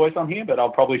my own voice on here, but I'll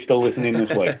probably still listen in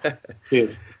this week.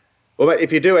 Cheers. Well, mate,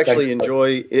 if you do actually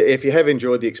if you have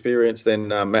enjoyed the experience, then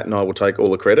Matt and I will take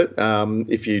all the credit.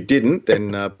 If you didn't,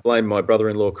 then blame my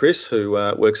brother-in-law, Chris, who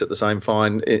works at the same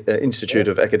fine institute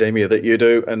of academia that you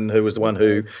do, and who was the one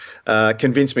who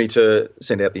convinced me to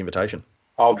send out the invitation.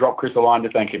 I'll drop Chris a line to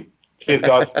thank him. Cheers,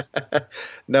 guys.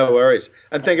 No worries.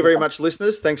 And thank you very much,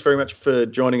 listeners. Thanks very much for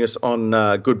joining us on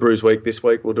Good Brews Week this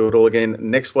week. We'll do it all again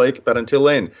next week. But until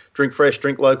then, drink fresh,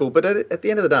 drink local. But at the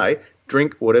end of the day,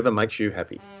 drink whatever makes you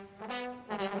happy.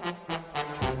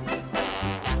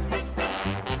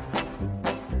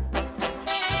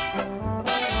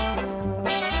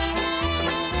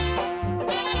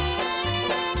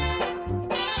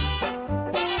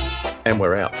 And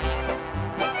we're out.